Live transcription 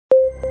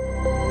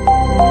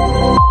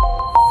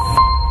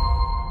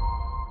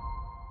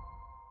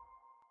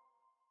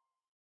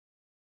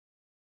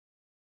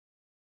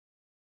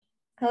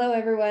Hello,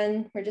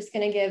 everyone. We're just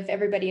going to give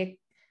everybody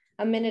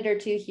a minute or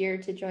two here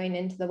to join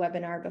into the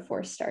webinar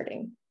before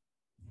starting.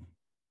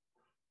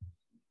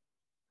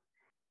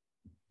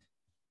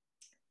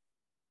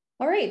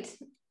 All right.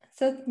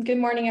 So good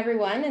morning,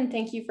 everyone, and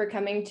thank you for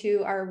coming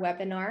to our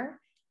webinar.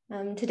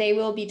 Today,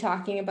 we'll be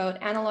talking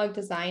about analog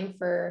design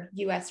for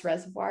US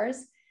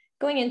reservoirs,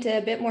 going into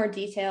a bit more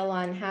detail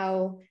on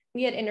how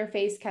we at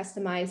Interface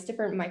customize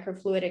different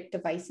microfluidic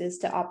devices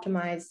to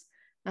optimize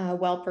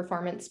well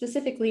performance,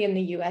 specifically in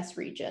the US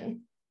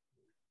region.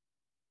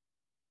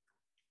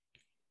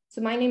 So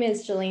my name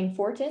is Jelaine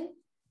Fortin.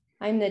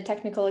 I'm the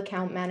Technical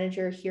Account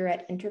Manager here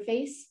at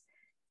Interface.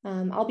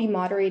 I'll be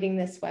moderating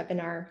this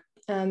webinar.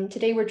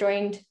 Today we're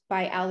joined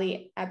by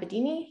Ali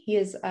Abedini. He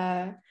is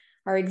our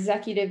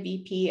Executive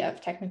VP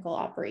of Technical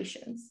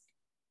Operations.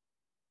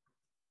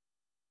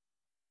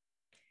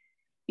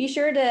 Be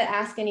sure to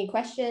ask any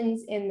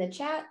questions in the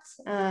chat.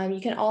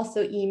 You can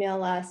also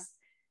email us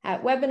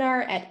at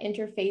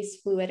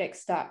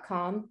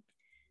webinar@interfacefluidics.com.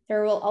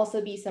 There will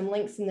also be some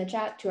links in the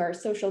chat to our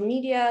social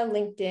media,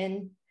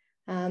 LinkedIn,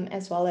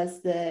 as well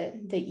as the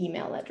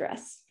email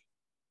address.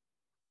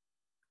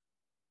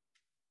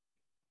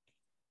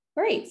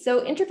 All right,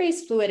 so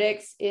Interface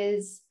Fluidics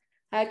is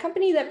a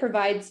company that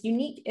provides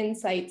unique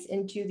insights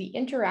into the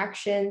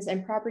interactions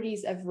and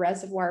properties of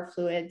reservoir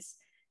fluids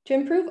to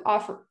improve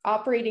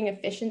operating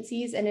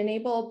efficiencies and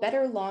enable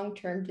better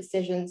long-term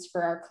decisions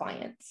for our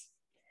clients.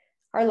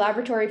 Our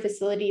laboratory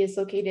facility is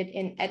located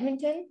in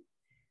Edmonton.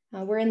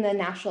 We're in the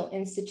National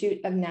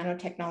Institute of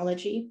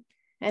Nanotechnology,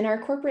 and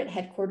our corporate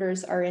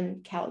headquarters are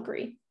in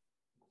Calgary.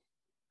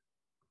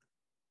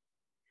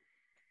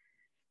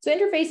 So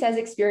Interface has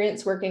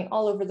experience working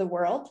all over the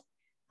world,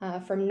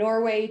 from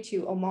Norway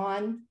to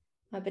Oman,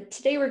 but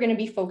today we're going to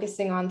be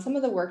focusing on some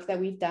of the work that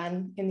we've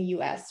done in the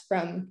US,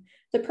 from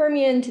the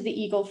Permian to the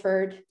Eagle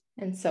Ford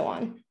and so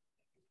on.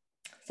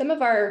 Some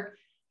of our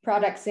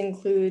products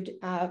include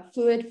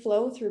fluid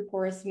flow through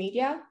porous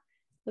media,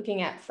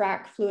 looking at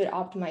frac fluid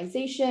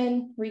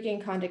optimization,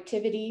 regain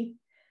conductivity,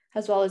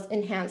 as well as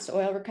enhanced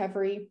oil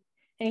recovery,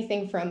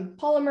 anything from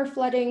polymer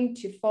flooding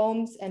to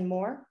foams and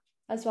more,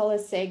 as well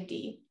as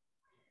SAGD.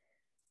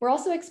 We're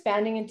also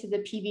expanding into the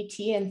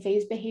PVT and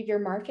phase behavior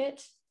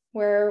market,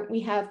 where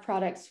we have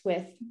products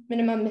with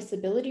minimum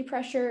miscibility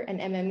pressure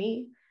and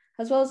MME,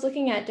 as well as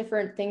looking at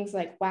different things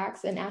like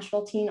wax and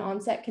asphaltene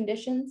onset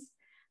conditions,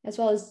 as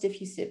well as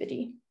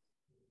diffusivity.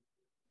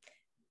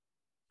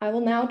 I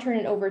will now turn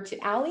it over to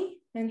Ali,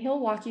 and he'll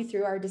walk you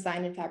through our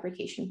design and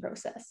fabrication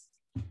process.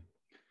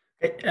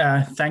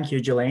 Thank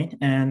you, Jelaine,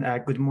 and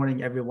good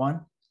morning,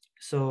 everyone.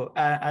 So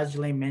as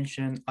Jelaine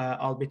mentioned,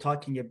 I'll be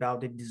talking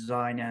about the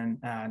design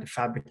and the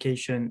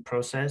fabrication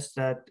process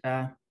that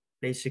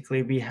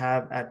basically we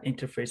have at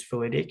Interface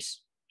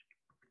Fluidics.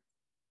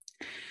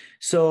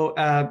 So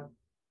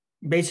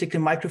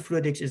basically,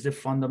 microfluidics is the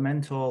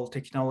fundamental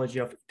technology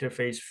of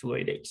Interface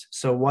Fluidics.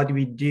 So what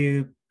we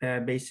do,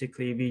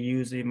 basically, we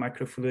use the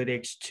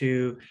microfluidics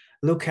to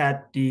look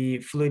at the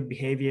fluid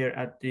behavior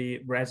at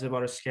the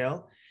reservoir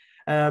scale.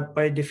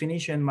 By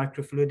definition,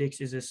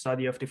 microfluidics is a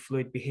study of the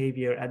fluid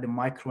behavior at the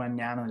micro and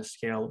nano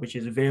scale, which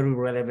is very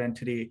relevant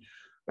to the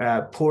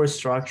pore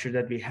structure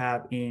that we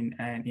have in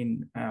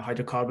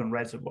hydrocarbon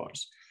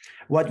reservoirs.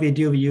 What we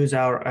do, we use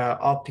our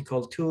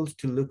optical tools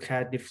to look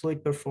at the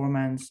fluid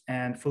performance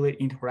and fluid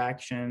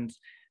interactions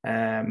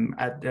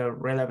at the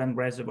relevant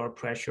reservoir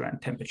pressure and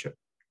temperature.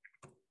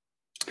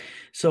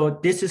 So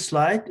this is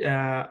slide,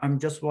 I'm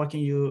just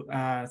walking you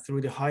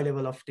through the high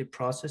level of the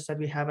process that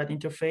we have at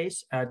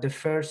Interface. The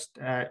first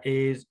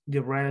is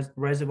the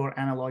reservoir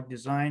analog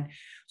design.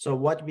 So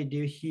what we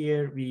do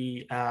here,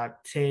 we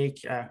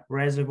take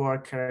reservoir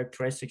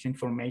characteristics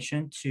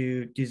information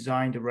to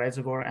design the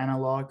reservoir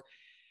analog.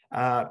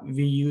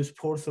 We use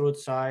pore throat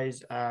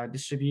size,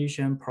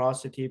 distribution,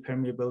 porosity,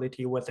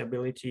 permeability,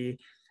 wettability,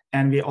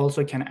 and we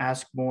also can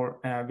ask more.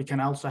 We can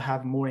also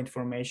have more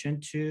information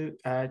to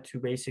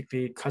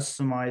basically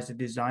customize the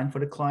design for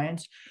the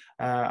clients.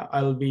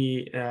 I'll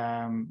be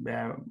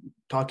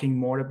talking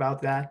more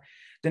about that.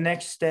 The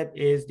next step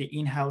is the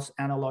in-house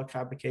analog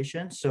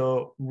fabrication.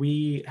 So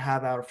we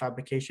have our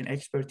fabrication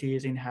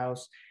expertise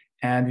in-house,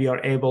 and we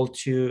are able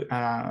to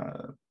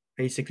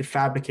basically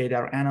fabricate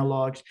our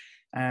analogs.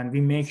 And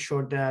we make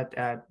sure that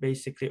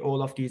basically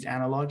all of these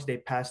analogs, they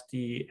pass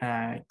the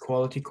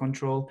quality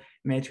control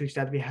matrix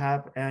that we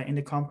have in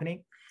the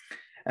company.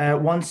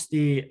 Once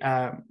the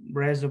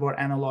reservoir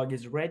analog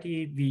is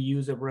ready, we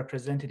use a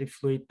representative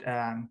fluid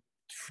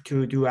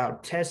to do our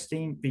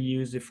testing. We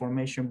use the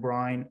formation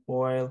brine,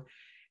 oil,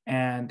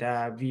 and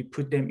we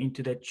put them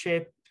into the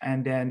chip.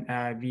 And then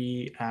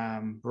we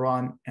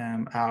run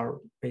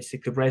our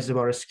basically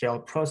reservoir scale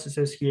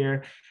processes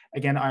here.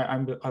 Again,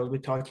 I'll be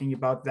talking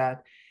about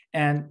that.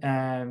 And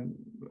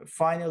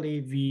finally,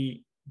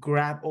 we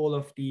grab all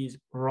of these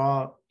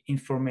raw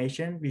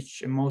information,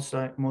 which most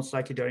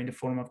likely they're in the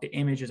form of the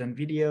images and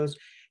videos.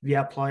 We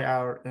apply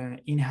our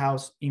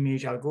in-house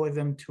image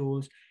algorithm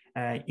tools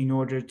in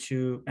order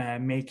to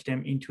make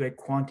them into a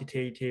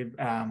quantitative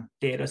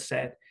data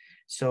set.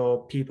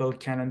 so people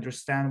can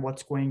understand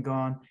what's going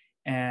on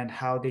and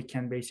how they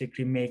can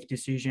basically make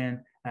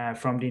decision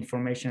from the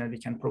information that we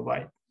can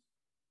provide.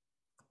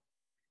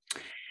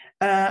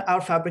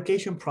 Our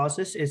fabrication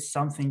process is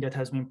something that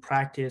has been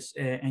practiced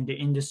in the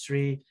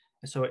industry.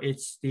 So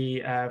it's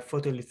the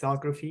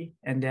photolithography,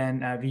 and then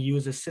we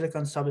use a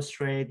silicon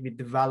substrate, we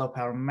develop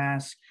our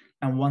mask,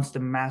 and once the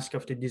mask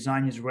of the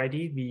design is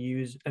ready,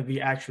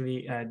 we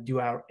actually do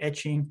our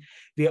etching.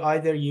 We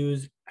either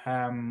use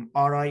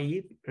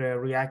RIE,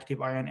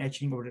 reactive ion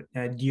etching, or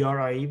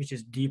DRIE, which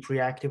is deep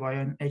reactive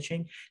ion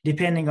etching,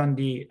 depending on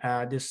the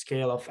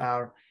scale of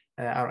our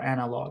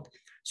analog.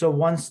 So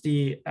once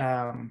the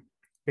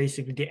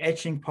basically the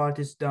etching part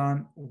is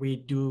done,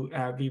 we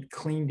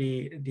clean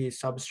the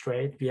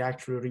substrate, we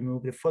actually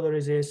remove the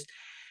photoresist,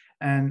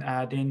 and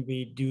then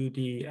we do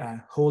the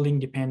holding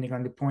depending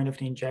on the point of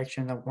the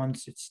injection. And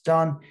once it's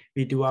done,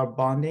 we do our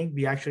bonding.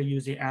 We actually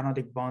use the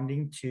anodic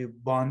bonding to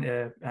bond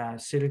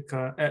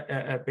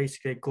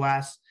basically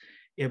glass,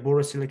 a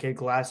borosilicate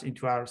glass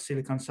into our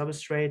silicon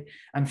substrate.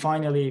 And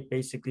finally,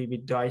 basically we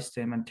dice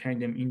them and turn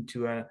them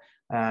into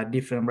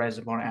different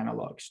reservoir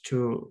analogues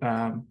to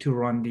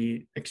run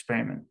the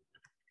experiment.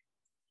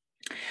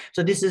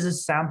 So this is a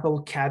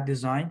sample CAD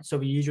design. So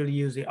we usually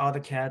use the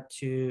AutoCAD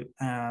to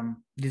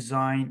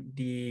design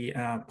the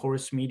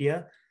porous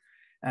media.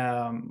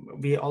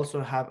 We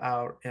also have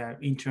our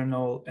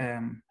internal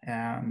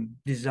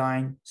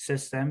design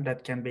system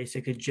that can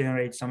basically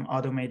generate some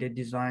automated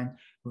design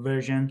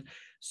version.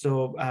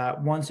 So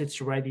once it's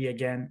ready,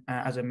 again,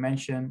 as I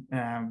mentioned,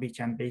 we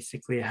can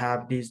basically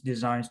have these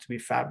designs to be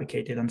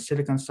fabricated on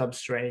silicon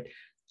substrate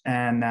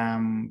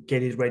and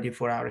get it ready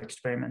for our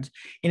experiments.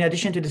 In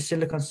addition to the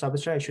silicon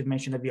substrate, I should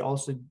mention that we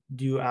also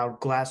do our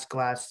glass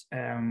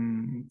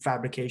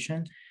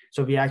fabrication.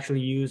 So we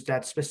actually use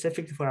that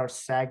specifically for our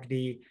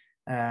SAGD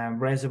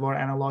reservoir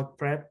analog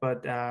prep,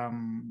 but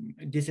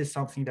this is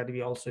something that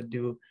we also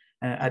do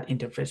at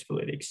Interface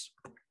Fluidics.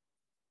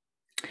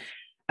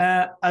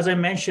 As I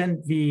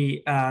mentioned,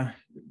 we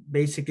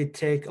basically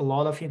take a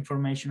lot of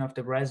information of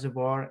the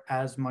reservoir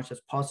as much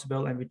as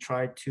possible, and we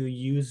try to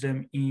use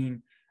them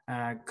in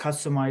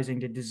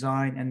customizing the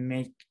design and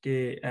make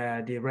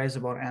the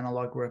reservoir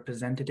analog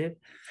representative.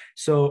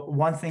 So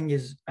one thing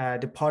is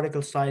the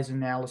particle size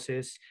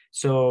analysis.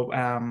 So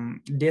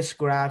this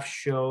graph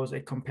shows a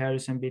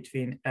comparison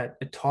between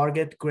a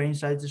target grain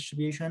size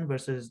distribution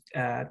versus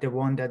the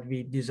one that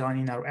we design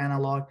in our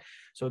analog.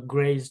 So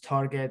gray is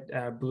target,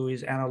 blue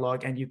is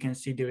analog, and you can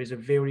see there is a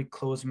very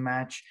close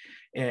match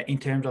in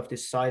terms of the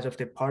size of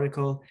the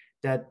particle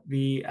that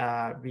we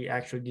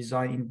actually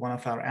design in one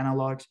of our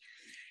analogs.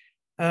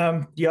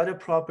 The other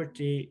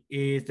property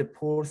is the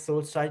pore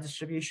throat size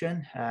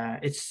distribution.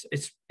 It's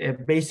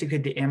basically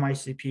the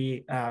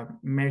MICP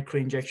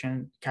mercury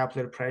injection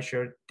capillary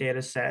pressure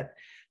data set.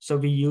 So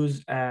we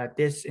use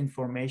this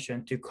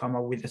information to come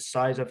up with the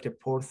size of the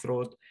pore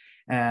throat,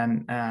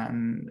 and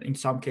in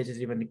some cases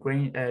even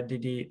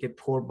the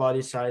pore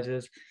body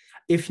sizes.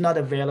 If not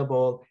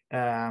available,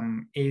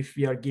 if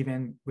we are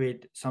given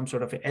with some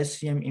sort of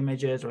SCM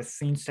images or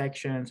thin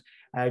sections,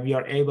 we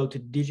are able to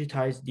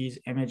digitize these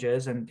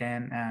images and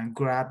then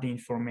grab the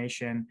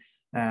information,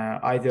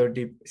 either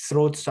the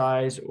throat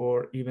size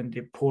or even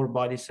the pore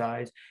body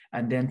size,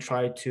 and then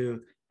try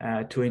to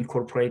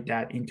incorporate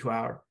that into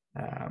our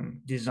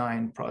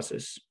design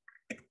process.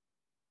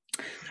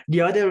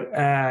 The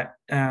other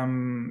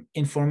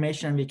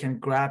information we can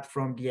grab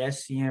from the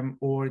SCM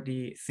or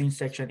the thin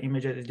section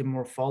images is the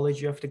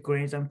morphology of the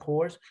grains and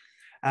pores.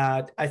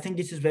 I think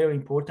this is very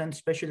important,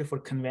 especially for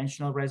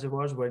conventional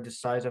reservoirs where the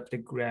size of the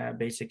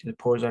basically the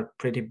pores are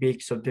pretty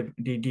big. So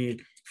the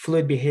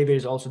fluid behavior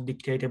is also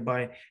dictated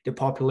by the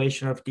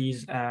population of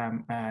these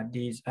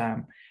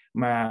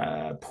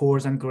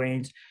pores and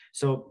grains.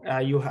 So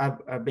you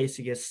have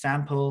basically a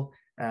sample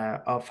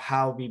of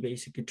how we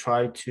basically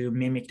try to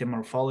mimic the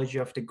morphology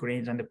of the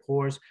grains and the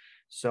pores.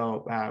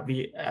 So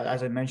we,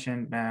 as I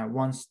mentioned,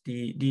 once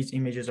these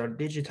images are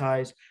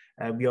digitized,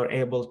 we are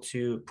able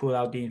to pull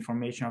out the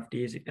information of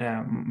these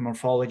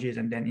morphologies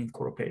and then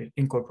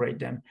incorporate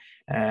them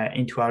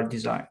into our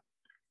design.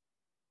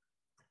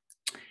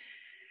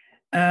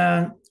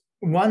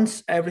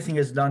 Once everything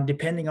is done,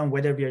 depending on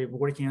whether we are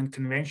working on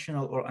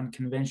conventional or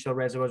unconventional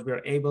reservoirs, we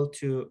are able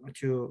to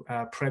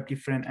prep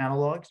different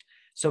analogs.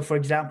 So for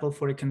example,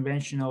 for a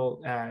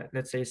conventional,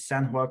 let's say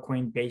San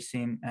Joaquin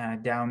Basin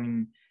down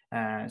in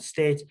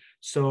states,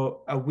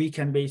 so we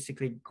can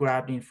basically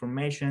grab the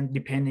information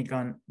depending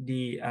on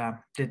the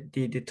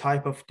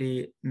type of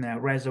the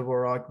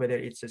reservoir rock, whether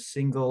it's a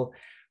single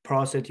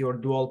porosity or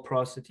dual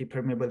porosity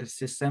permeability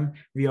system.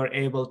 We are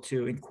able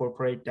to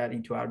incorporate that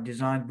into our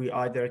design. We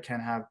either can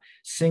have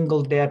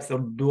single depth or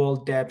dual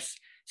depth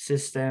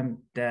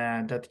system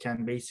that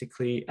can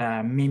basically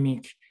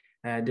mimic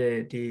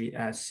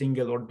the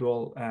single or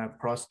dual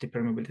porosity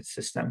permeability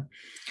system.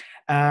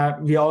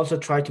 We also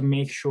try to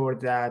make sure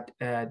that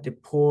the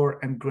pore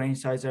and grain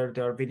size are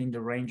within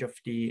the range of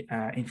the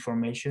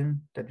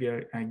information that we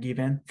are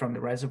given from the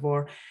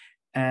reservoir.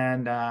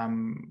 And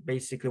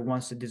basically,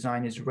 once the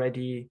design is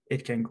ready,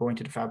 it can go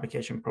into the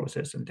fabrication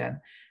process, and then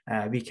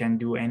we can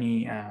do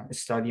any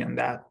study on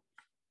that.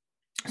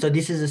 So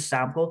this is a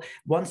sample.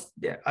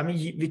 I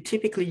mean, we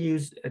typically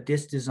use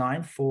this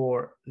design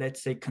for,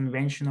 let's say,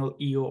 conventional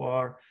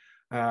EOR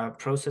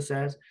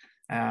processes.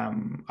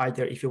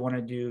 Either if you want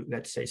to do,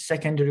 let's say,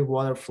 secondary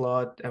water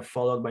flood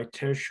followed by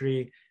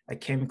tertiary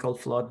chemical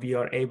flood, we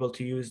are able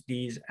to use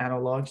these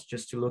analogues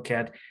just to look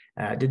at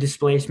the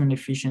displacement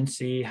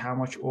efficiency, how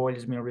much oil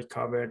is being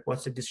recovered,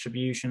 what's the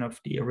distribution of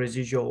the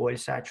residual oil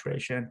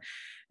saturation,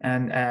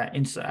 and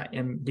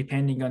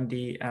depending on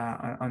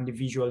the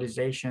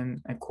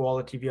visualization and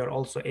quality, we are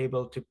also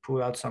able to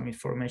pull out some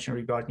information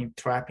regarding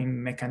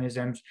trapping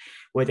mechanisms,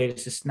 whether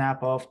it's a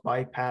snap off,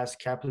 bypass,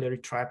 capillary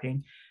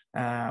trapping.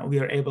 We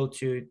are able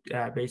to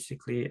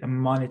basically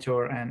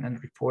monitor and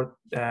report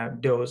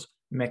those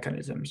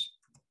mechanisms.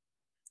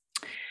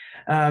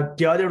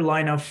 The other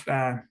line of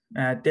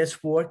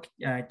this work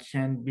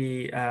can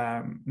be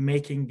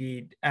making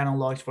the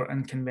analogues for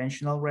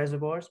unconventional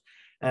reservoirs.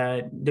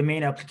 The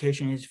main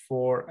application is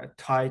for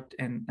tight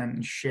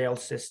and shale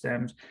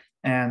systems,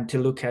 and to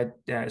look at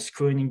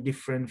screening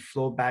different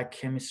flowback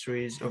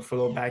chemistries or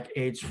flowback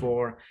aids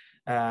for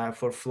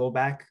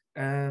flowback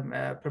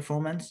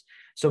performance.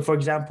 So, for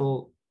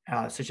example,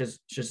 such as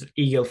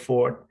Eagle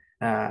Ford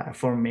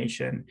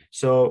formation.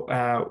 So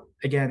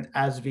again,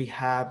 as we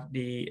have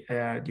the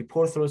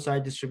pore through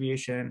side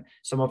distribution,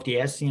 some of the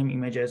SCM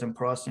images and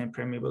porosity and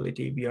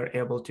permeability, we are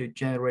able to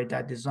generate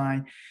that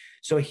design.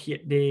 So here,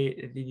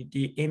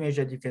 the image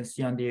that you can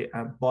see on the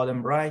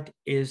bottom right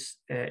is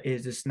a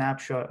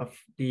snapshot of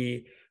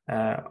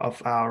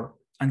of our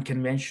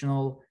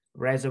unconventional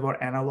reservoir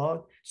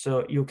analog.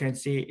 So you can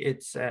see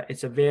it's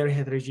a very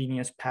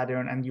heterogeneous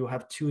pattern, and you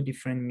have two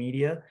different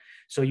media.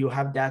 So you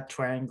have that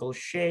triangle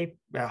shape,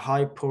 a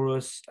high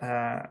porous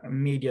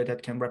media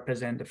that can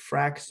represent the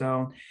frac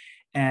zone.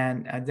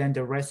 And then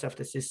the rest of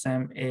the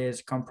system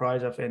is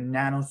comprised of a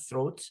nano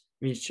throats,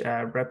 which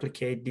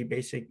replicate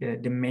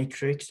the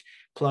matrix,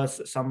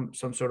 plus some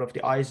sort of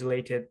the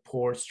isolated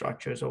pore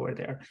structures over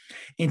there.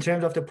 In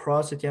terms of the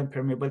porosity and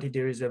permeability,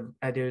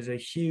 there is a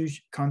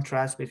huge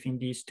contrast between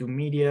these two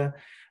media.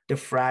 The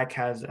frac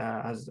has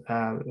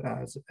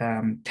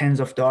tens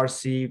of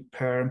Darcy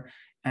perm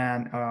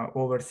and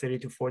over 30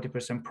 to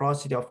 40%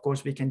 porosity. Of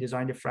course, we can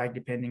design the frac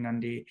depending on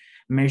the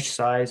mesh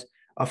size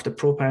of the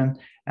propane.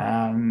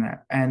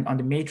 And on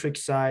the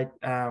matrix side,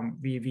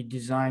 we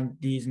designed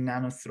these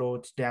nano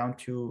throats down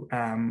to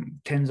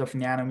tens of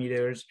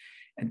nanometers,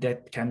 and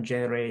that can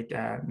generate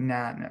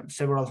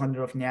several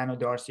hundred of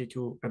nanodarcy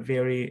to a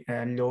very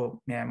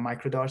low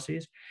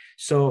microdarcies.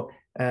 So,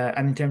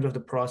 and in terms of the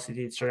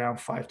porosity, it's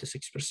around 5 to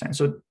 6%.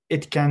 So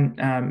it can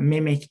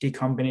mimic the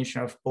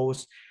combination of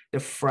both the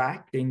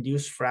frac, the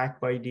induced frac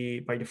by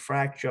the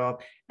frac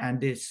job,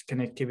 and this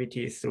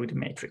connectivity through the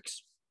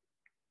matrix.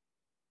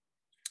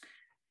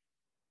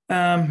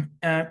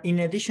 In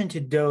addition to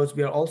those,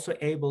 we are also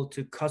able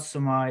to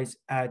customize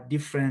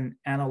different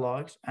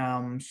analogs.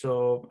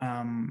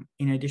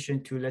 In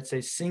addition to, let's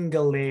say,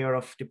 single layer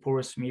of the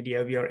porous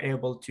media, we are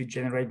able to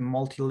generate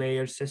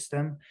multi-layer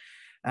system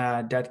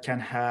that can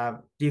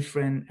have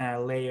different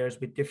layers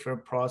with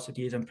different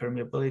porosities and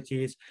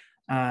permeabilities.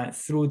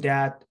 Through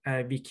that,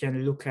 we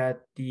can look at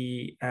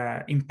the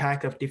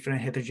impact of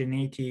different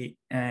heterogeneity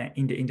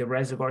in the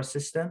reservoir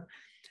system,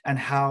 and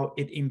how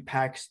it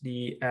impacts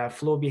the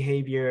flow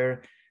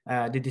behavior,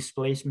 the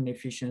displacement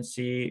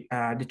efficiency,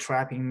 the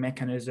trapping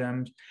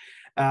mechanisms.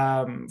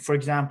 For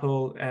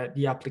example,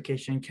 the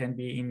application can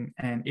be in,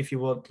 and if you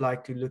would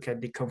like to look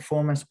at the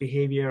conformance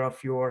behavior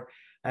of your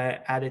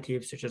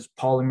additives such as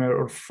polymer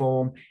or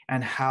foam,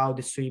 and how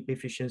the sweep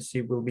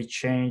efficiency will be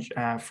changed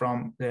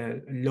from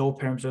the low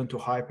perm zone to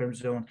high perm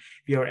zone,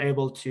 we are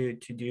able to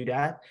do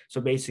that.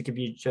 So basically,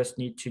 we just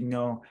need to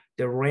know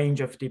the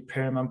range of the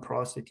perm and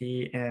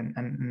porosity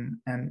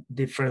and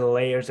different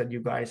layers that you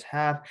guys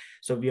have.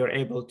 So we are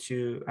able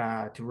to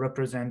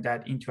represent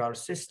that into our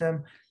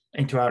system,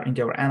 into our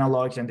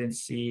analogs, and then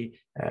see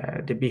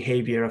the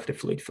behavior of the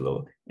fluid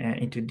flow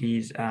into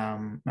these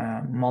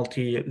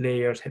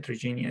multi-layers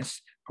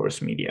heterogeneous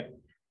porous media.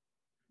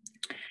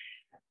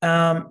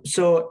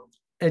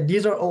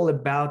 These are all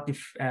about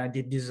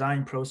the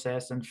design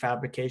process and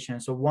fabrication.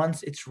 So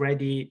once it's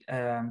ready,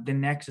 the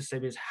next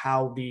step is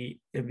how we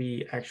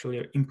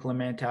actually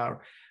implement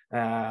our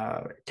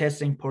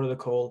testing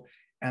protocol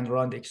and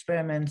run the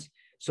experiments.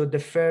 So the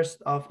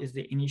first off is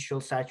the initial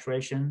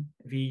saturation.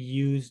 We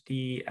use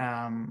the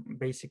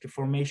basic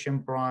formation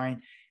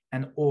brine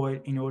and oil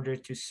in order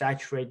to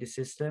saturate the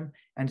system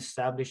and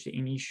establish the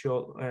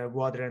initial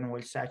water and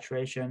oil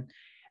saturation.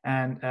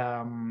 And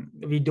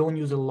we don't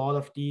use a lot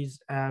of these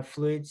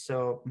fluids.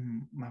 So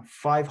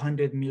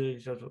 500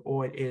 milliliters of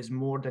oil is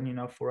more than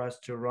enough for us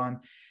to run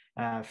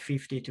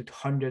 50 to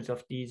hundreds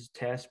of these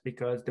tests,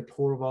 because the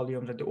pore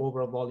volumes and the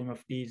overall volume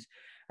of these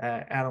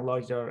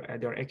analogs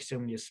they're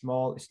extremely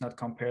small. It's not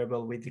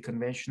comparable with the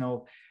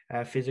conventional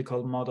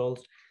physical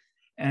models.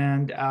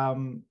 And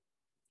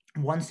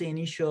once the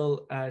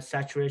initial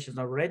saturations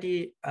are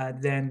ready,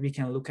 then we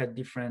can look at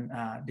different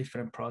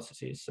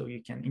processes. So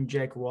you can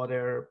inject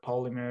water,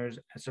 polymers,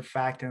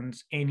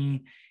 surfactants,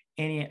 any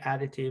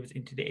additives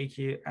into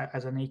the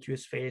as an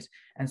aqueous phase,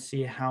 and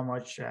see how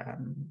much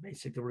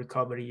basically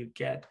recovery you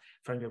get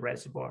from your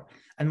reservoir.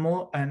 And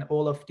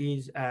all of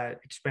these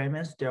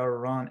experiments, they are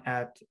run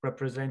at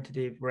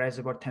representative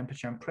reservoir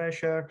temperature and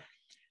pressure,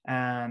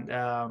 and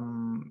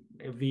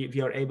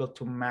we are able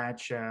to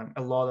match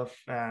a lot of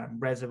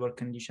reservoir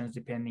conditions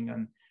depending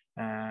on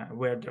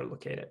where they're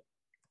located.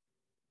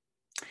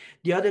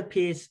 The other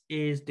piece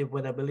is the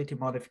wettability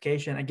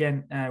modification.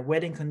 Again,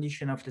 wetting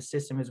condition of the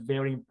system is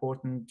very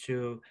important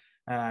to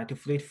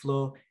fluid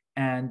flow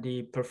and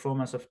the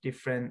performance of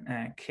different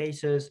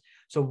cases.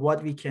 So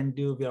what we can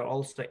do, we are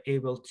also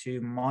able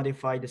to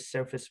modify the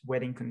surface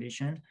wetting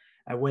condition,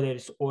 whether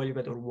it's oil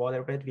wet or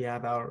water wet. We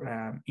have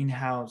our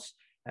in-house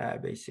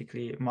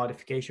basically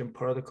modification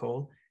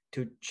protocol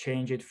to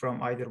change it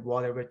from either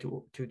water wet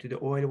to the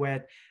oil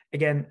wet.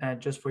 Again,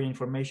 just for your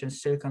information,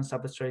 silicon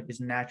substrate is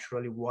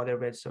naturally water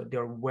wet, so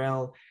they're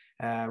well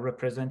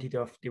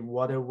representative of the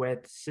water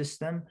wet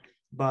system.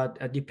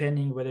 But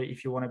depending whether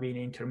if you want to be an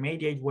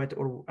intermediate wet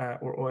or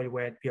oil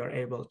wet, we are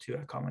able to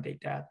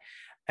accommodate that.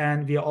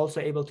 And we are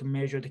also able to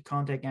measure the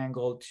contact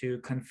angle to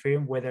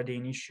confirm whether the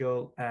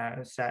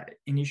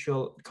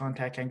initial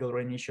contact angle or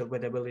initial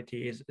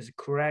wettability is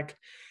correct.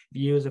 We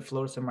use a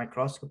fluorescent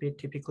microscopy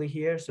typically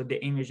here. So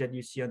the image that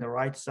you see on the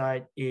right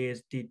side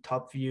is the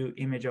top view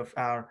image of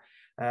our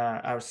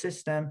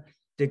system.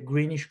 The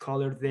greenish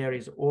color there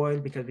is oil,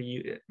 because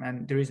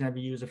and the reason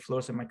we use a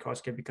fluorescent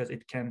microscope because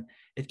it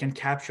can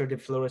capture the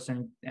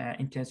fluorescent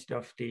intensity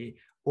of the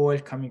oil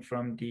coming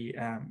from the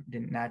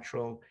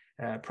natural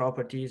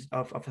properties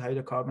of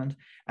hydrocarbons.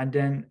 And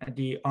then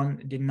the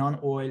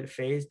non-oil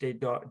phase, they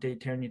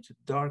turn into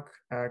dark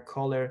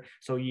color,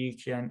 so you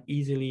can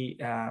easily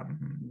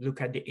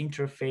look at the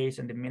interface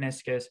and the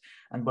meniscus,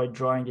 and by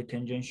drawing the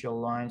tangential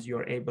lines,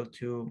 you're able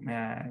to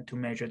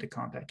measure the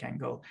contact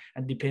angle.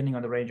 And depending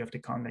on the range of the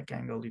contact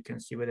angle, you can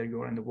see whether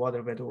you're in the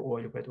water wet or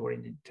oil wet or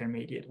in the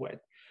intermediate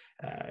wet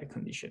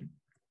condition.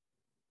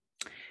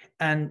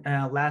 And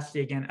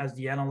lastly, again, as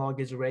the analog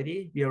is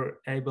ready, we are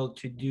able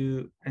to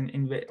do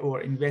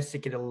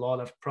investigate a lot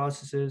of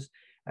processes.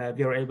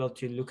 We are able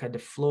to look at the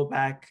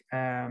flowback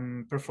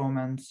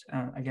performance.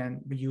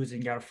 Again,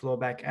 using our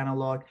flowback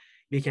analog,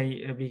 we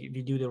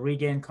do the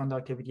regain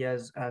conductivity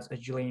as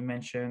Julian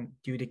mentioned,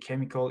 do the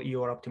chemical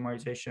EOR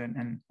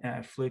optimization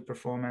and fluid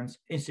performance,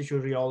 in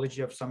situ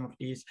rheology of some of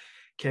these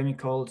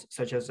chemicals,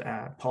 such as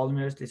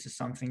polymers. This is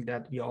something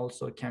that we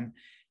also can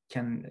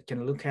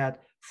look at.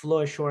 Flow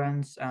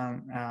assurance,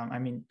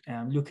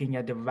 looking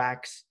at the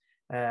wax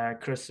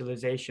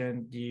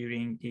crystallization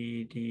during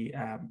the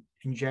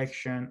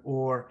injection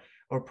or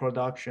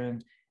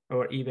production,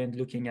 or even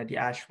looking at the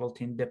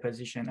asphaltene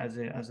deposition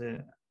as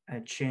a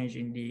change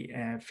in the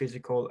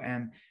physical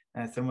and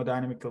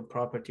thermodynamical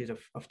properties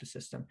of the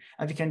system.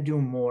 And we can do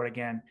more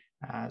again.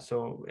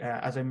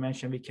 As I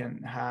mentioned, we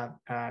can have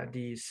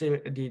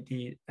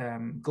the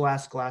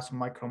glass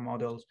micro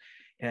models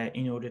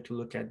in order to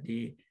look at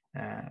the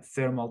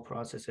thermal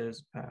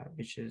processes,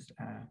 which is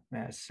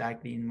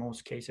SAGD in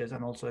most cases,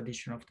 and also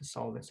addition of the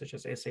solvents such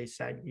as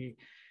SA-SAGD,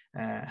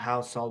 how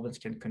solvents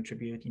can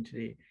contribute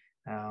into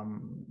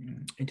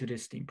the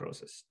steam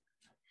process.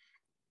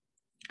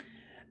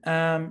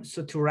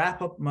 So to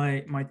wrap up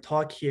my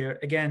talk here,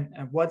 again,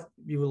 what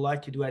we would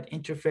like to do at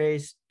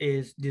Interface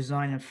is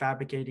design and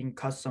fabricating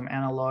custom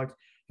analogs.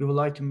 We would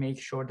like to make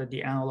sure that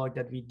the analog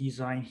that we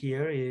design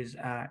here is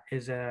a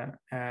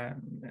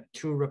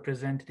true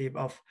representative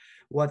of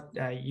what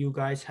you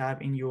guys have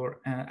in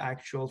your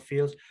actual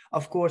fields.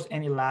 Of course,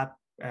 any lab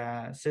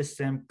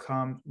system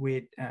comes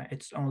with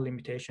its own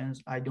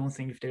limitations. I don't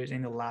think if there is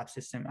any lab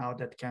system out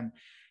that can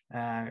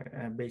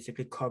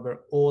basically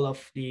cover all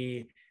of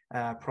the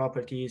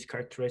properties,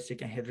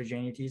 characteristics, and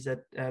heterogeneities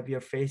that we are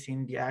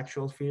facing in the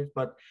actual field,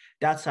 but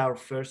that's our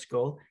first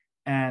goal.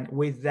 And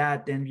with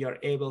that, then we are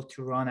able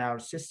to run our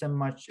system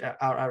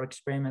our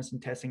experiments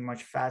and testing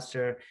much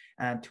faster,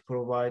 and to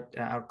provide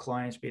our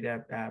clients with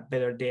a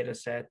better data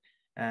set,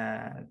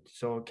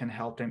 so it can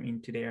help them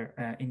into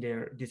in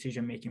their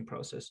decision-making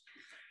process.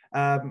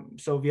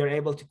 So we are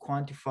able to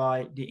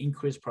quantify the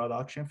increased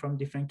production from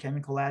different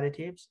chemical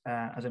additives,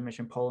 as I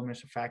mentioned,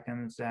 polymers,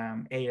 surfactants,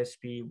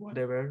 ASP,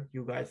 whatever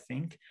you guys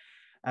think.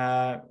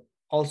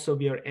 Also,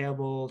 we are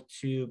able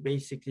to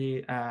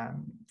basically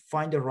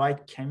find the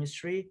right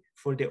chemistry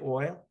for the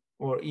oil,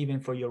 or even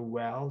for your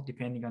well,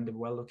 depending on the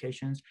well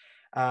locations.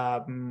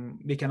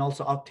 We can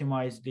also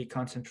optimize the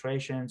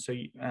concentration. So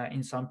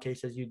in some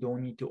cases, you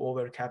don't need to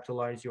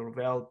overcapitalize your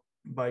well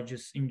by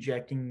just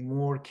injecting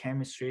more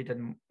chemistry that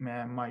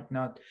might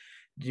not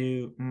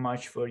do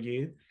much for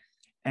you.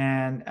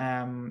 And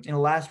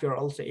last, we are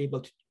also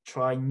able to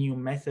try new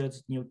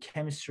methods, new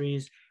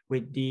chemistries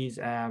with these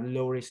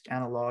low-risk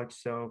analogs.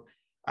 So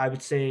I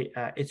would say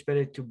it's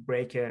better to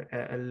break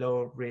a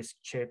low-risk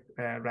chip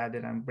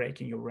rather than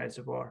breaking your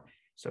reservoir.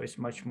 So it's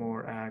much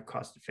more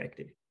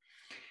cost-effective.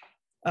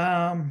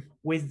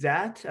 With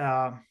that,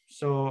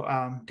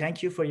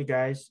 thank you for you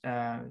guys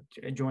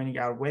joining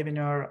our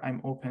webinar.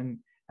 I'm open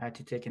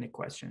to take any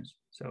questions.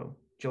 So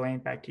Jelaine,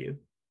 back to you.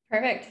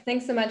 Perfect.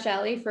 Thanks so much,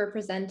 Ali, for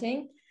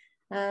presenting.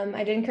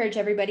 I'd encourage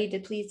everybody to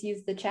please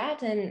use the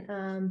chat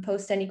and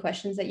post any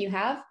questions that you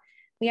have.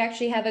 We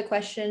actually have a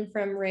question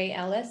from Ray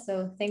Ellis,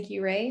 so thank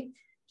you, Ray.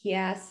 He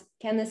asks,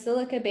 can the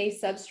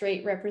silica-based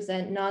substrate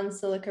represent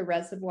non-silica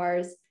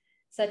reservoirs,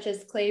 such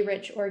as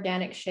clay-rich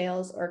organic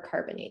shales or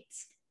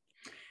carbonates?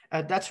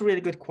 That's a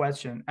really good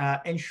question.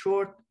 In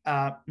short,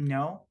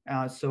 no.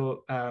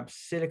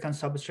 Silicon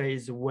substrate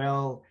is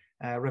well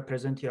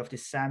representative of the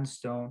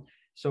sandstone.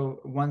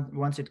 So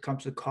once it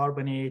comes to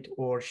carbonate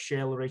or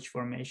shale-rich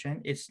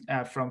formation, it's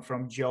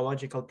from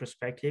geological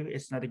perspective,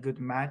 it's not a good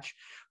match.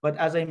 But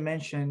as I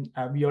mentioned,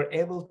 we are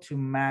able to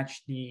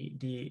match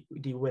the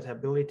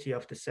wettability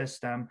of the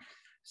system.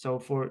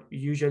 So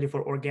usually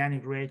for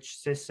organic rich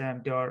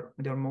system,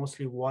 they're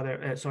mostly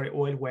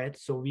oil wet.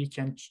 So we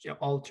can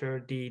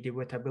alter the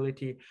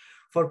wettability.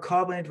 For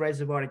carbonate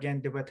reservoir, again,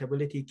 the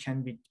wettability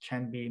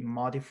can be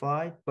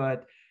modified,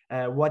 but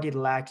what it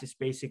lacks is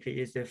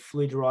basically the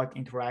fluid rock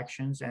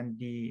interactions and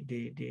the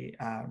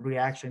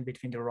reaction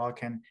between the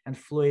rock and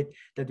fluid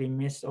that we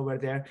missed over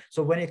there.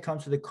 So when it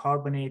comes to the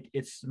carbonate,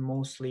 it's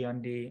mostly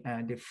on the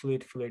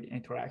fluid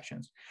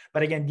interactions.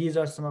 But again, these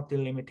are some of the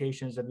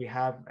limitations that we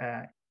have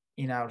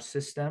in our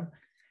system.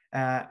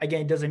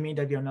 Again, it doesn't mean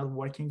that we are not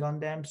working on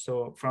them.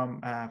 So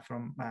from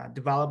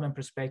development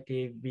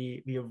perspective,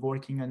 we are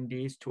working on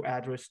these to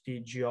address the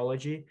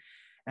geology.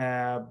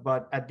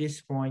 But at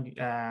this point,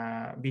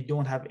 we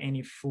don't have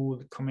any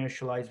full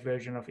commercialized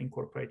version of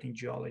incorporating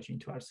geology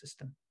into our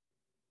system.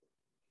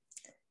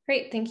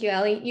 Great, thank you,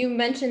 Ali. You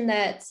mentioned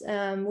that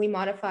we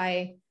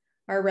modify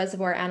our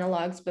reservoir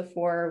analogues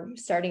before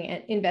starting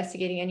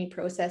investigating any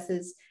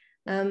processes.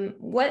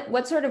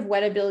 What sort of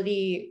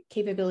wettability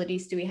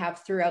capabilities do we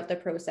have throughout the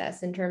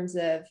process in terms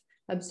of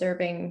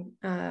observing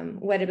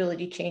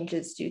wettability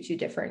changes due to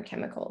different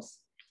chemicals?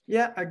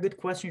 Yeah, a good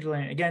question,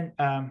 Julian. Again,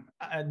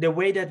 the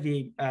way that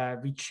we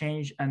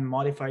change and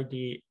modify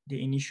the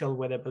initial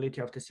wettability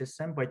of the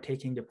system by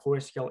taking the pore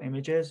scale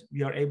images,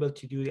 we are able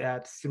to do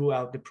that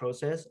throughout the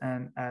process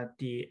and at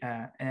the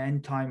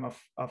end time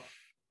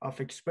of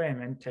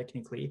experiment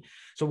technically.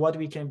 So what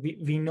we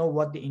know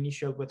what the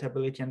initial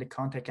wettability and the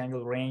contact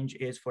angle range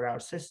is for our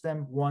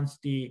system. Once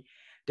the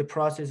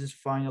process is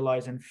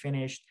finalized and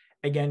finished,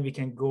 again, we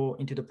can go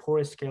into the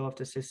pore scale of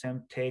the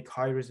system, take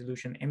high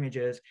resolution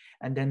images,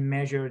 and then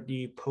measure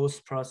the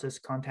post-process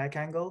contact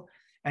angle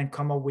and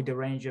come up with the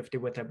range of the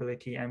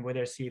wettability and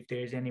whether see if there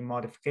is any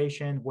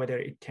modification, whether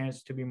it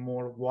tends to be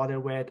more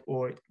water wet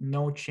or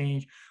no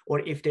change,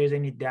 or if there's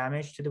any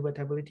damage to the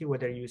wettability,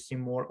 whether you see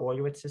more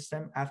oil wet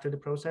system after the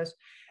process.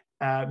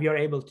 We are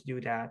able to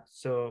do that.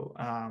 So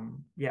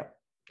yeah,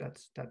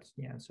 that's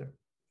the answer.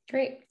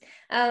 Great.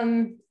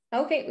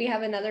 Okay, we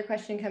have another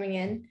question coming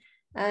in.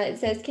 It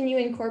says, can you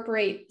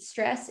incorporate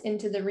stress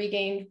into the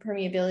regained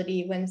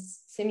permeability when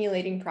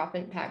simulating prop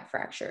impact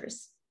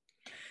fractures?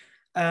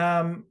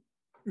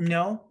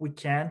 No, we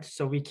can't.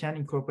 So we can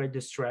incorporate the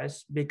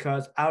stress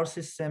because our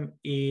system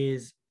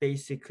is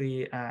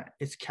basically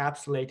it's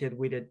capsulated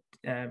with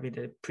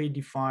a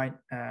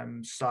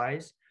predefined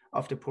size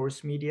of the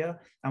porous media,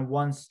 and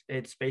once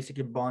it's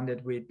basically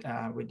bonded with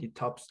the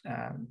top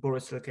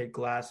borosilicate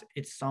glass,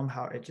 it's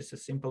just a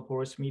simple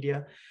porous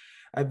media.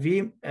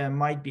 We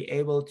might be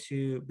able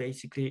to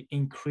basically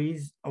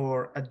increase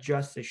or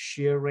adjust the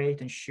shear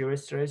rate and shear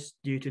stress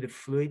due to the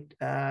fluid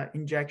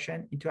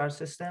injection into our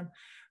system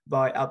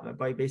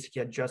by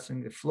basically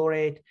adjusting the flow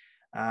rate.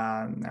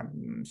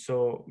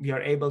 So we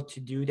are able to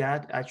do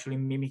that, actually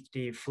mimic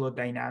the flow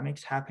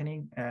dynamics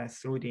happening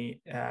through the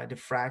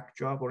frac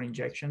job or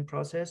injection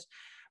process.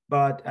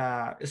 But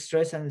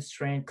stress and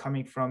strain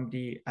coming from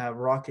the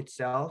rock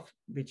itself,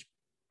 which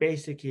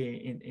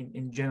basically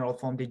in general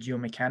form the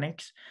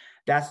geomechanics,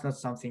 that's not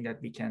something that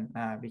we can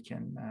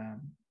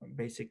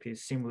basically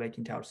simulate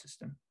into our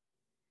system.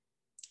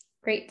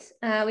 Great.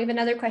 We have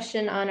another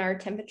question on our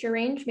temperature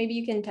range. Maybe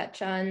you can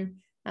touch on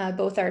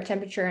both our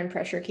temperature and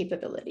pressure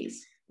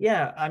capabilities.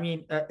 Yeah, I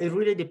mean, it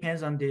really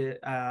depends on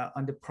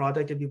the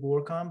product that we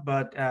work on,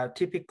 but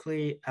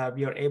typically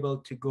we are able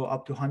to go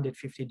up to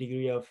 150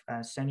 degrees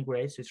of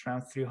centigrade, so it's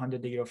around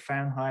 300 degrees of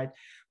Fahrenheit.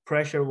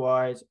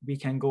 Pressure-wise, we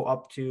can go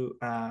up to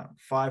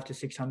 500 to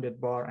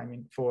 600 bar. I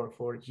mean, for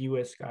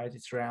US guys,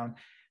 it's around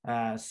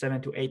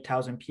 7,000 to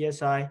 8,000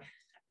 psi.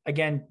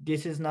 Again,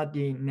 this is not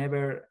the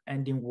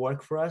never-ending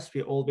work for us.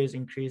 We always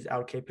increase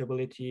our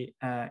capability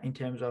in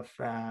terms of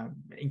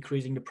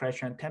increasing the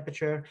pressure and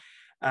temperature.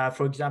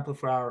 For example,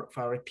 for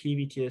our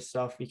PVT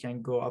stuff, we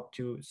can go up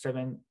to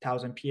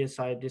 7,000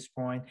 psi at this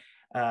point.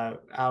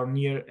 Our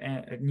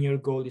near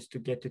goal is to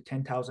get to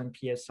 10,000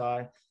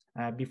 psi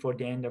before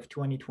the end of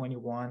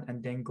 2021,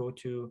 and then go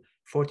to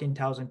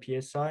 14,000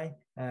 psi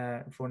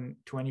for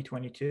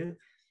 2022.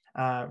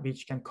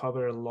 Which can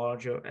cover a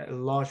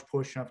large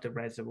portion of the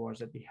reservoirs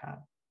that we have.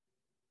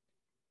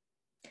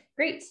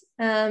 Great.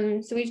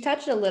 So we've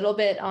touched a little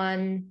bit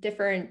on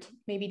different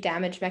maybe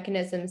damage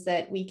mechanisms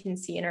that we can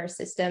see in our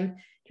system. Do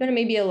you want to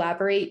maybe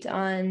elaborate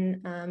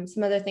on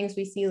some other things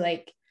we see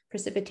like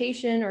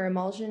precipitation or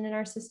emulsion in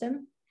our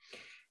system?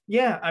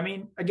 Yeah, I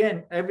mean,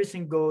 again,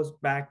 everything goes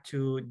back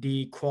to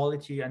the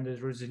quality and the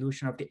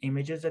resolution of the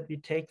images that we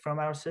take from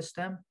our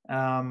system.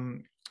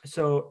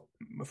 So,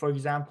 for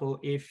example,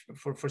 if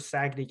for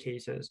SAGD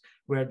cases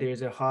where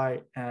there's a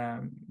high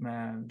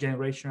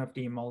generation of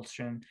the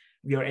emulsion,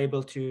 we are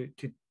able to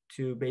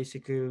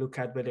basically look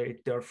at whether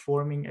if they're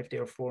forming,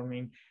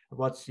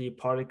 what's the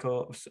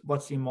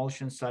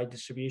emulsion side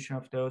distribution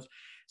of those,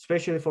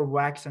 especially for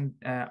wax and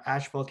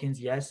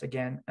asphaltenes. Yes,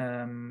 again,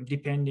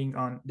 depending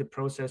on the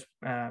process.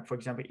 For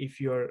example,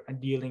 if you're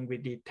dealing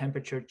with the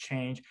temperature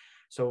change,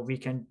 so we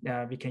can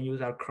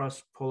use our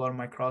cross-polar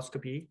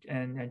microscopy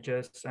and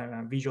just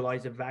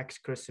visualize the wax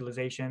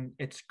crystallization,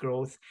 its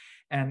growth,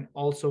 and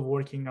also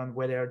working on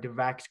whether the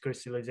wax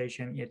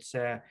crystallization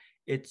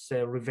it's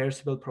a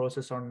reversible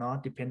process or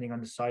not, depending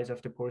on the size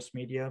of the porous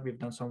media. We've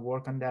done some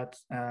work on that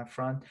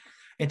front.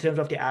 In terms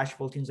of the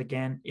asphaltenes,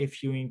 again,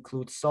 if you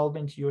include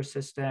solvent to your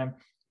system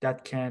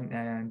that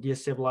can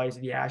destabilize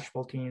the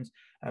asphaltenes,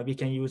 we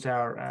can use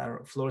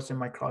our fluorescent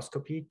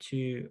microscopy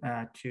to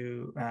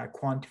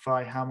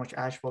quantify how much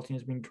asphaltene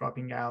has been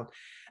dropping out.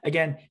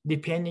 Again,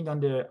 depending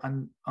on the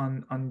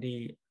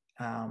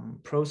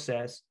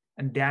process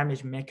and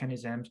damage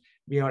mechanisms,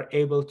 we are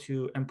able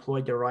to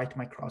employ the right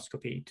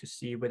microscopy to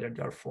see whether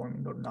they are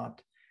forming or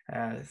not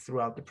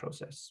throughout the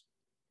process.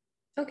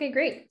 Okay,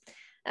 great.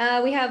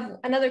 We have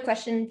another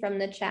question from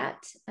the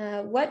chat.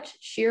 What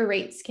shear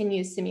rates can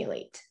you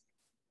simulate?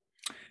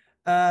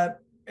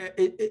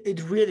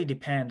 It really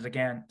depends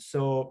again.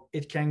 So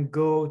it can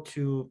go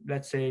to,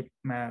 let's say,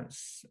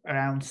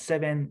 around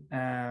 7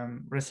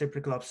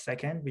 reciprocal of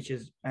second, which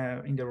is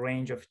in the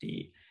range of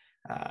the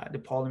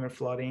polymer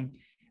flooding.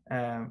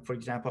 For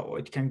example, or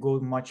it can go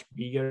much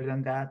bigger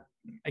than that.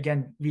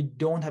 Again, we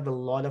don't have a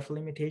lot of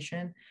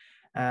limitation.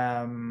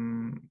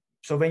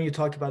 So when you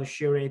talk about a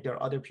shear rate, there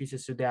are other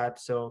pieces to that.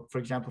 So for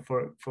example,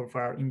 for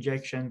our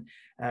injection,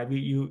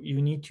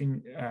 you need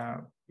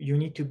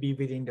to be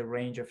within the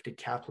range of the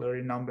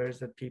capillary numbers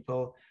that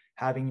people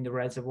having in the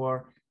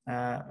reservoir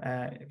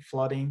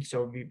flooding.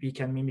 So we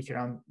can mimic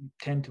around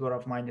 10 to the power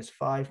of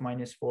 -5,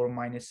 -4,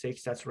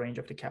 -6. That's range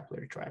of the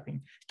capillary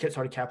trapping,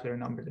 capillary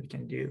number that we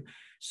can do.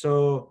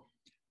 So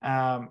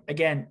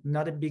again,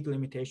 not a big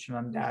limitation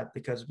on that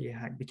because we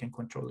can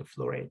control the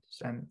flow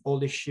rates, and all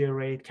the shear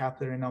rate,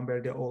 capillary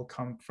number, they all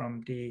come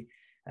from the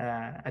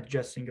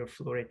adjusting your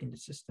flow rate in the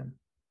system.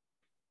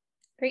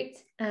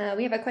 Great.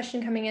 We have a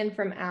question coming in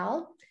from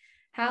Al.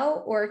 How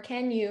or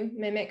can you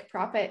mimic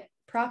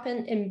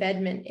propant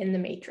embedment in the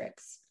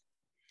matrix?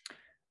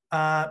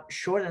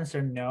 Short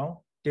answer,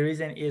 no. The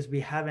reason is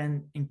we haven't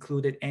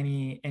included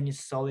any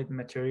solid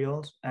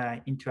materials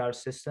into our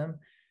system.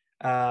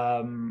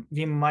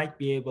 We might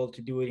be able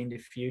to do it in the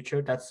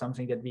future. That's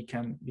something that we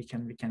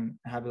can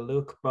have a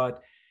look. But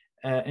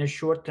in the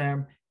short term,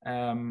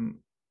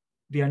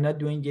 we are not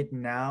doing it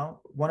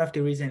now. One of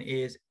the reasons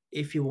is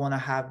if you want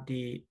to have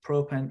the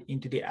propant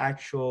into the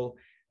actual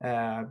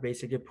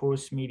basically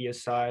porous media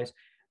size,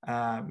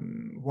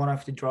 one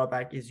of the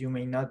drawbacks is you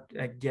may not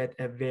get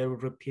a very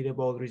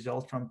repeatable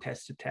result from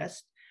test to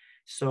test.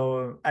 So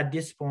at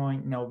this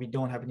point, no, we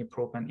don't have any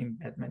propant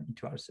embedment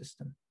into our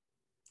system.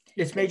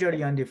 It's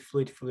majorly on the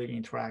fluid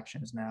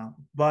interactions now,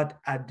 but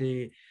at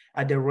the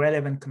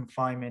relevant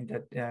confinement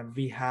that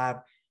we have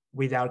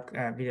without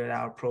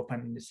our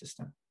propant in the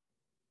system.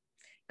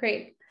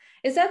 Great.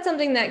 Is that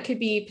something that could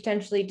be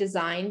potentially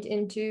designed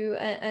into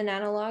an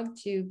analog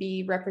to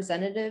be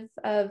representative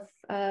of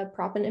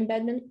propant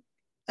embedment?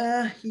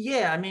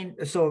 Yeah, I mean,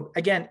 so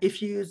again,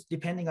 if you use,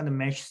 depending on the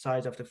mesh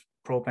size of the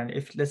propant,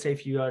 let's say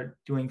if you are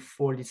doing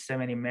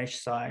 40-70 mesh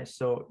size,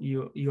 so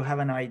you have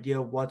an idea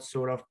what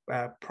sort of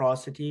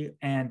porosity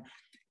and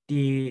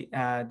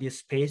the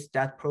space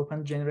that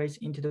propant generates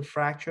into the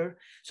fracture.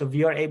 So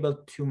we are able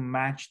to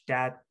match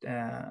that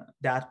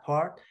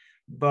part.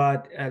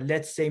 But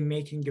let's say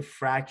making a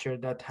fracture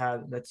that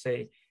has, let's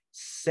say,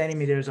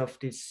 centimeters of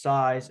this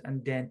size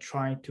and then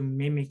trying to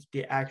mimic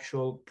the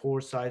actual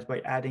pore size by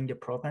adding the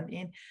propant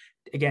in,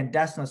 again,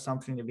 that's not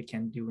something that we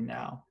can do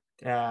now.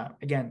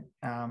 Again,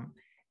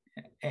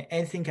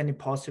 anything can be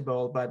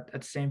possible, but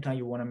at the same time,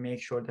 you want to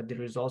make sure that the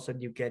results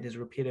that you get is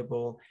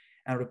repeatable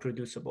and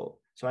reproducible.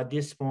 So at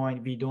this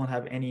point, we don't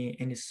have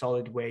any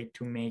solid way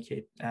to make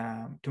it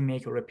to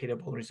make a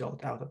repeatable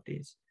result out of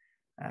these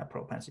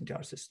propants into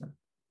our system.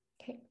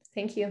 Okay,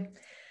 thank you.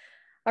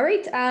 All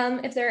right,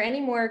 if there are any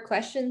more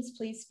questions,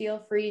 please feel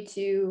free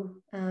to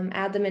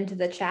add them into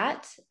the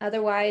chat.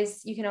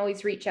 Otherwise, you can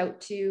always reach out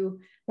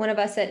to one of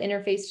us at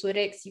Interface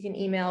Fluidics. You can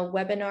email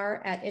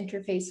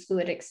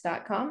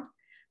webinar@interfacefluidics.com.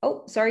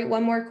 Oh, sorry,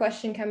 one more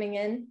question coming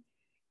in.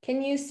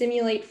 Can you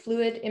simulate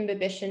fluid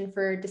imbibition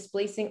for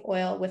displacing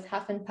oil with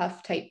huff and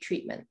puff type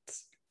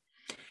treatments?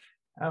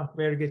 Oh,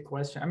 very good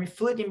question. I mean,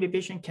 fluid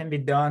imbibition can be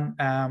done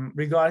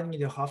regarding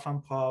the huff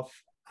and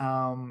puff.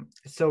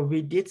 So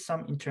we did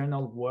some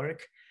internal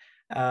work.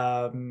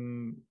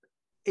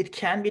 It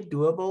can be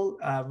doable.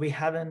 We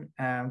haven't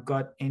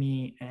got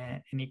any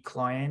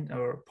client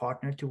or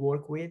partner to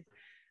work with.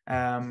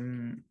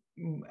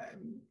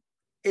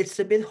 It's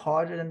a bit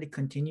harder than the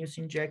continuous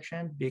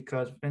injection,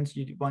 because once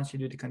you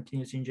do the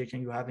continuous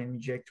injection, you have an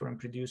injector and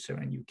producer,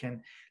 and you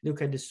can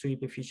look at the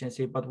sweep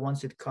efficiency. But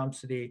once it comes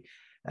to the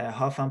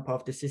huff and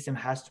puff, the system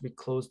has to be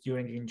closed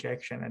during the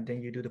injection, and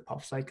then you do the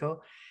puff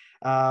cycle.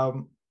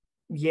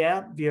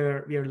 Yeah, we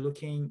are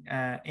looking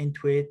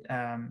into it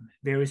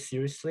very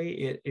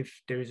seriously.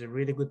 If there is a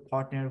really good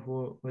partner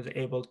who was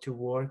able to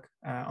work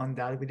on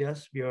that with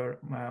us, we are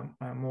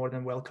more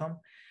than welcome.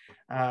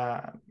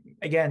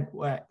 Again,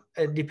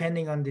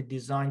 depending on the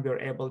design, we're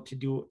able to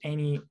do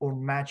any or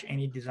match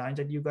any designs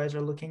that you guys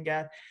are looking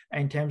at.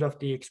 In terms of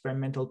the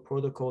experimental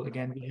protocol,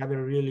 again, we have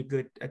a really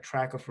good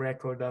track of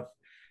record of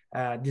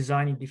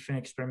designing different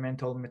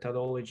experimental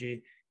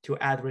methodology to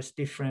address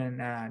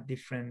different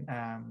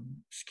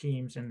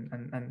schemes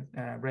and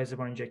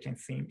reservoir injection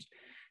themes.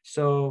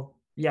 So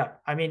yeah,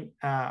 I mean,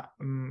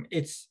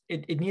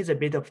 it needs a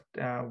bit of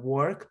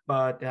work,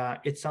 but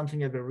it's something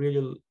that we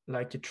really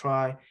like to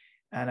try,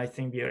 and I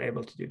think we are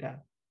able to do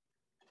that.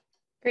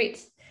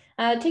 Great.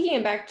 Taking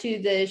it back to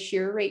the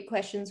shear rate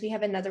questions, we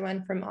have another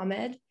one from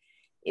Ahmed.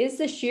 Is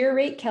the shear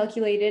rate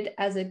calculated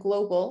as a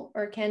global,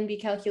 or can be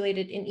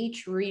calculated in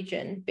each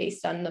region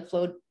based on the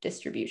flow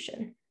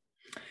distribution?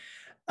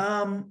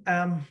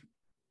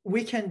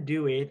 We can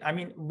do it. I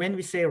mean, when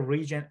we say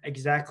region,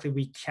 exactly,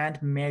 we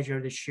can't measure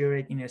the shear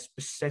rate in a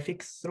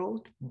specific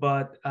throat,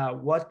 but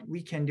what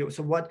we can do,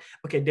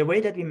 the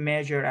way that we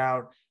measure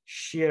our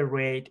shear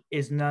rate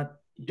is not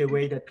the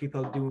way that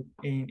people do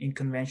in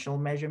conventional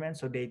measurements.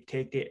 So they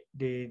take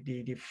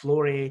the flow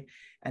rate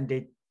and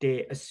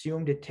they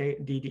assume the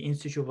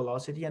in-situ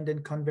velocity and then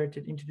convert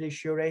it into the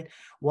shear rate.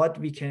 What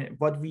we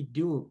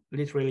do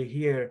literally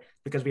here,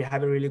 because we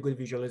have a really good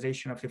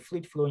visualization of the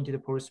fluid flow into the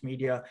porous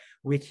media,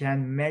 we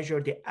can measure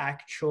the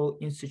actual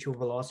in-situ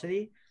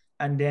velocity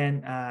and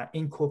then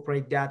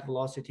incorporate that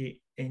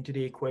velocity into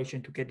the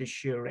equation to get the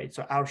shear rate.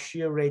 So our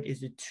shear rate is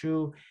the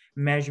true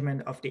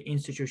measurement of the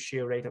in-situ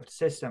shear rate of the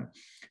system.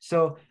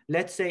 So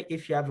let's say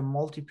if you have a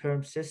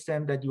multi-perm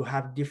system that you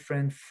have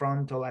different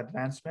frontal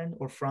advancement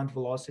or front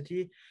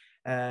velocity,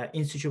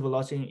 in-situ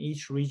velocity in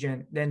each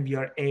region, then we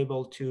are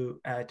able to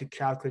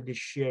calculate the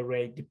shear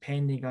rate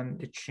depending on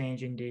the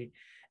change in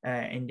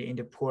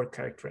the pore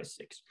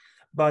characteristics.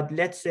 But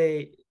let's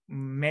say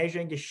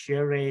measuring the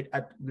shear rate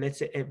at, let's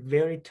say, a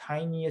very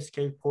tiny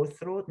scale pore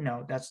throat,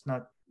 no, that's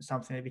not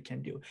something that we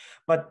can do.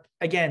 But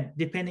again,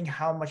 depending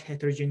how much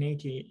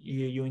heterogeneity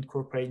you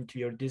incorporate into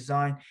your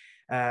design,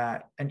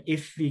 and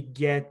if we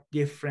get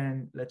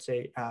different, let's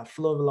say,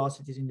 flow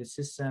velocities in the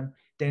system,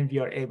 then we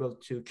are able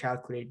to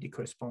calculate the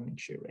corresponding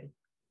shear rate.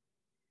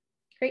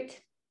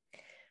 Great.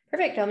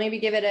 Perfect. I'll maybe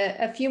give it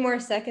a few more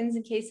seconds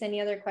in case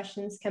any other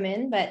questions come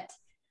in, but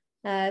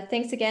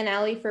thanks again,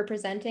 Ali, for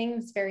presenting.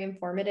 It's very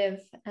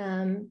informative.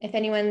 If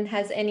anyone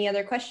has any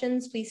other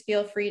questions, please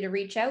feel free to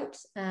reach out.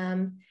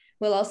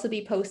 We'll also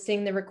be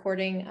posting the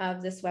recording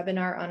of this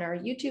webinar on our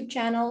YouTube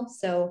channel.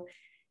 So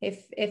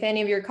if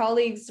any of your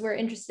colleagues were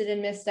interested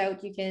and missed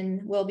out,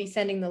 we'll be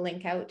sending the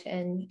link out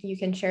and you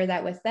can share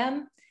that with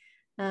them.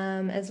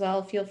 As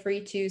well, feel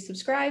free to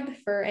subscribe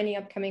for any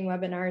upcoming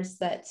webinars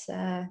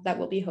that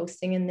we'll be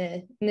hosting in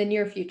the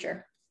near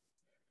future.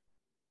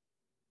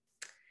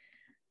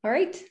 All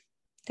right.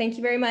 Thank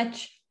you very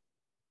much.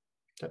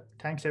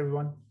 Thanks,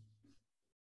 everyone.